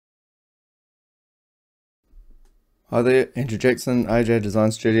Hi there, Andrew Jackson, AJ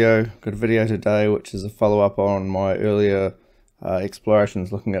Design Studio. Got a video today which is a follow-up on my earlier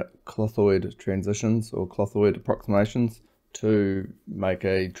explorations looking at clothoid transitions or clothoid approximations to make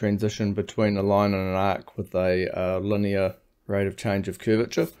a transition between a line and an arc with a linear rate of change of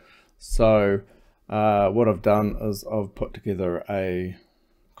curvature. So what I've done is I've put together a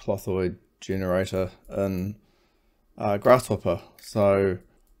clothoid generator in Grasshopper. So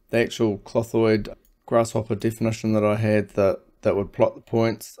the actual clothoid Grasshopper definition that I had that would plot the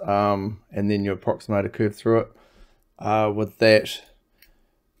points and then you approximate a curve through it. With that,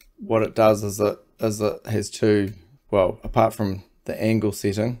 what it does is it has two, well, apart from the angle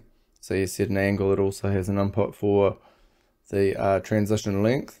setting, so you set an angle, it also has an input for the transition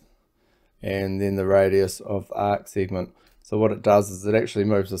length and then the radius of the arc segment. So what it does is it actually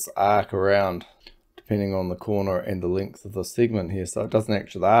moves this arc around depending on the corner and the length of the segment here. So it doesn't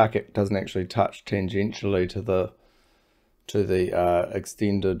actually, the arc, it doesn't actually touch tangentially to the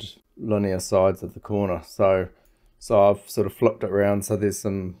extended linear sides of the corner. So I've sort of flipped it around, so there's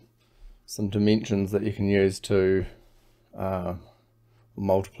some dimensions that you can use to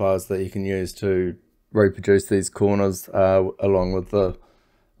multipliers that you can use to reproduce these corners along with the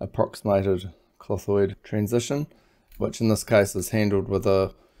approximated clothoid transition, which in this case is handled with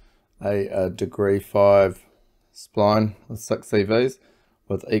a degree 5 spline with 6 CVs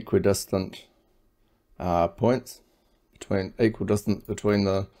with equidistant points between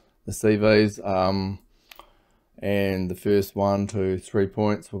the CVs, and the first 1 to 3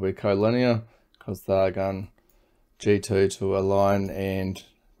 points will be collinear because they're going G2 to a line, and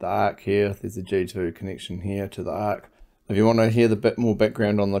the arc here, there's a G2 connection here to the arc. If you want to hear the bit more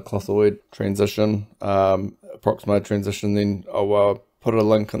background on the clothoid transition, approximated transition, then I'll put a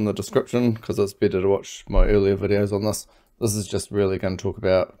link in the description because it's better to watch my earlier videos on this. This is just really going to talk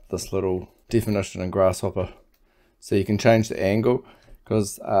about this little definition in Grasshopper. So you can change the angle,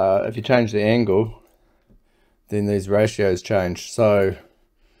 because if you change the angle, then these ratios change. So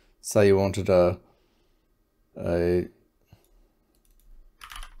say you wanted a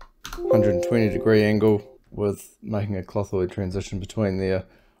 120 degree angle with making a clothoid transition between there.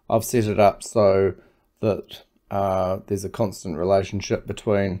 I've set it up so that there's a constant relationship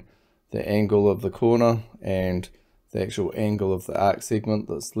between the angle of the corner and the actual angle of the arc segment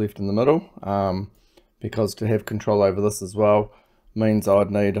that's left in the middle, because to have control over this as well means I'd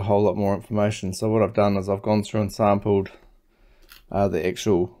need a whole lot more information. So what I've done is I've gone through and sampled the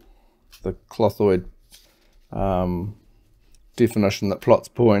clothoid definition that plots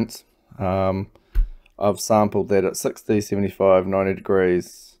points. I've sampled that at 60, 75, 90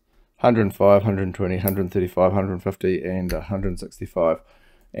 degrees, 105, 120, 135, 150 and 165,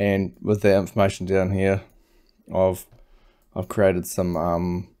 and with that information down here I've created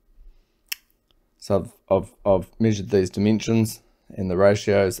some so I've measured these dimensions and the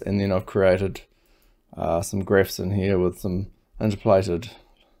ratios, and then I've created some graphs in here with some interpolated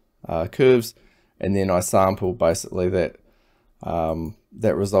curves, and then I sample basically that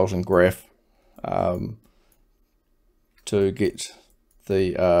resulting graph to get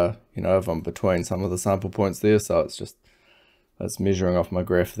the if I'm between some of the sample points there. So it's measuring off my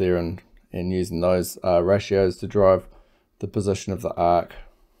graph there and using those ratios to drive the position of the arc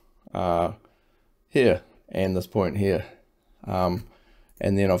here and this point here, and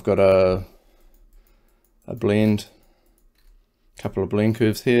then I've got a couple of blend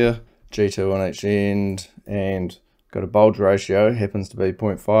curves here, G2 on each end, and got a bulge ratio, happens to be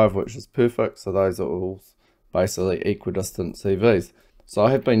 0.5, which is perfect. So those are all basically equidistant CVs. So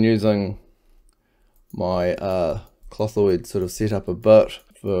I have been using my clothoid sort of setup a bit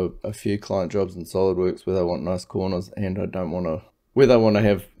for a few client jobs in Solidworks where they want nice corners, and where they want to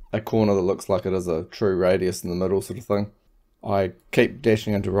have a corner that looks like it is a true radius in the middle sort of thing. I keep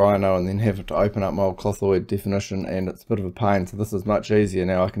dashing into Rhino and then have to open up my old clothoid definition, and it's a bit of a pain. So this is much easier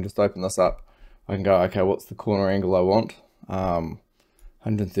now. I can just open this up. I can go, okay, what's the corner angle I want?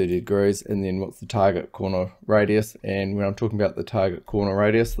 130 degrees, and then what's the target corner radius? And when I'm talking about the target corner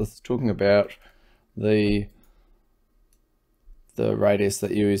radius, this is talking about the radius that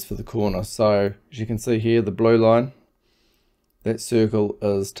you use for the corner. So as you can see here, the blue line, that circle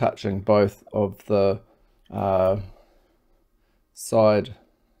is touching both of the side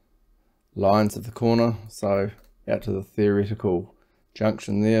lines of the corner, so out to the theoretical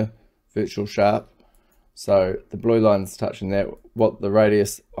junction there, virtual sharp. So the blue line is touching that. What the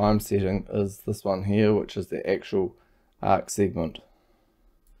radius I'm setting is this one here, which is the actual arc segment.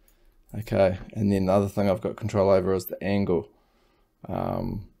 Okay, and then the other thing I've got control over is the angle.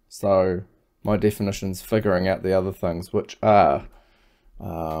 So my definition's figuring out the other things, which are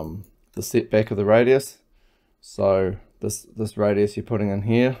the setback of the radius, So this radius you're putting in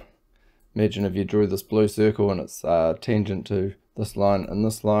here, imagine if you drew this blue circle and it's tangent to this line and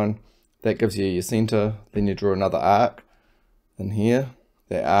this line, that gives you your center. Then you draw another arc in here.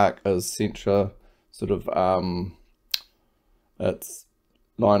 That arc is center, sort of its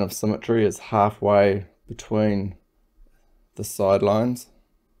line of symmetry is halfway between the side lines,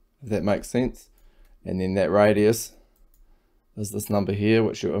 if that makes sense. And then that radius is this number here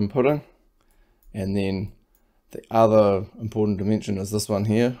which you're inputting, and then the other important dimension is this one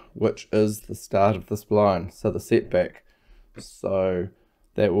here, which is the start of the spline, so the setback. So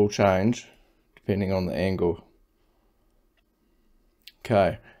that will change depending on the angle.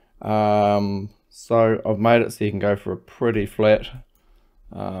 Okay, so I've made it so you can go for a pretty flat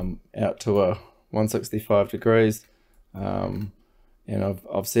out to a 165 degrees, and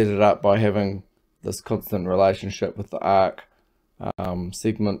I've set it up by having this constant relationship with the arc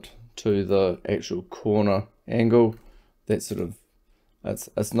segment to the actual corner angle. That sort of,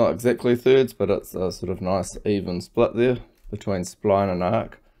 it's not exactly thirds, but it's a sort of nice even split there between spline and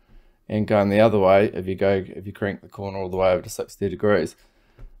arc. And going the other way, if you crank the corner all the way over to 60 degrees,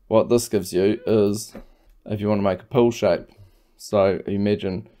 what this gives you is, if you want to make a pill shape, so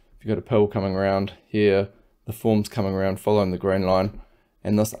imagine if you've got a pill coming around here, the form's coming around following the green line,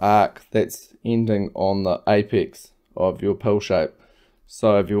 and this arc that's ending on the apex of your pill shape.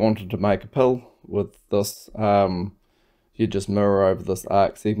 So if you wanted to make a pill with this, you'd just mirror over this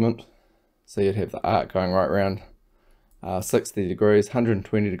arc segment. So you'd have the arc going right around 60 degrees,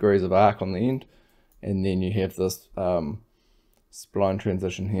 120 degrees of arc on the end, and then you have this spline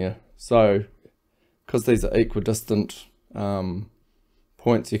transition here. So because these are equidistant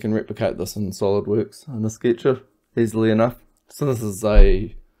points, you can replicate this in Solidworks in a sketcher easily enough. So this is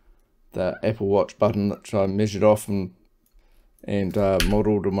the Apple Watch button that I measured off and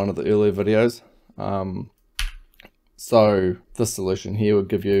modelled in one of the earlier videos. So this solution here would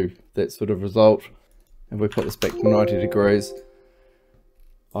give you that sort of result. If we put this back to 90 degrees,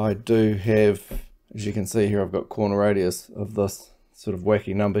 I do have, as you can see here, I've got corner radius of this sort of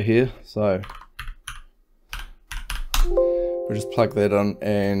wacky number here. So we'll just plug that in,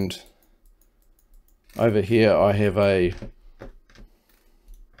 and over here I have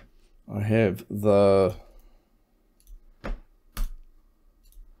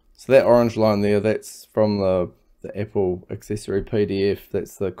so that orange line there, that's from the Apple accessory PDF.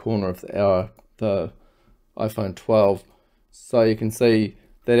 That's the corner of the iPhone 12. So you can see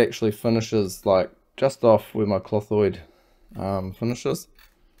that actually finishes like just off where my Clothoid finishes.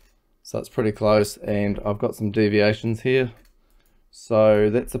 So it's pretty close, and I've got some deviations here. So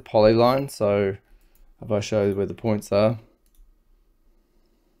that's a polyline. So if I show you where the points are,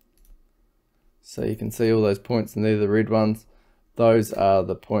 so you can see all those points, and they're the red ones. Those are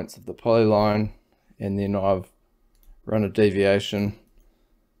the points of the polyline, and then I've run a deviation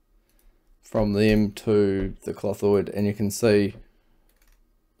from them to the Clothoid, and you can see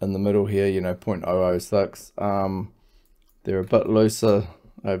in the middle here, 0.006. They're a bit looser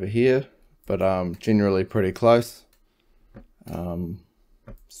over here, but generally pretty close.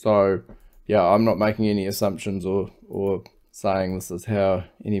 So yeah, I'm not making any assumptions or saying this is how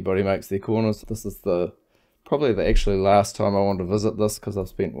anybody makes their corners. This is probably the actually last time I want to visit this, because I've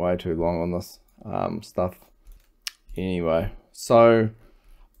spent way too long on this stuff. Anyway, so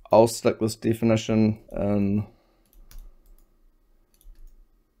I'll stick this definition in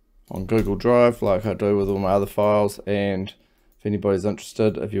on Google Drive like I do with all my other files, and if anybody's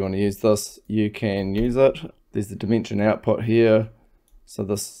interested, if you want to use this, you can use it. There's the dimension output here, so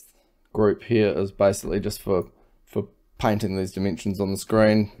this group here is basically just for painting these dimensions on the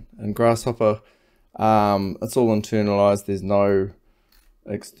screen in Grasshopper. It's all internalized, there's no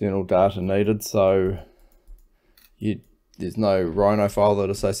external data needed, so there's no rhino file that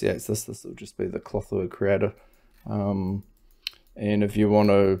associates this. This will just be the Clothoid creator. And if you want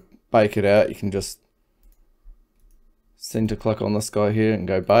to bake it out, you can just center click on this guy here and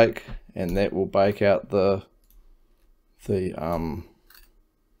go bake, and that will bake out the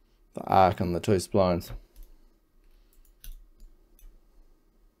arc and the two splines.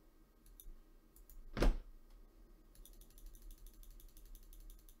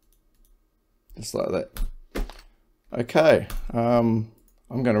 Just like that. Okay, I'm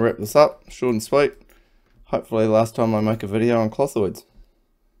going to wrap this up, short and sweet. Hopefully last time I make a video on Clothoids.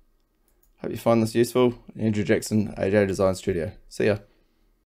 Hope you find this useful. Andrew Jackson, AJ Design Studio. See ya.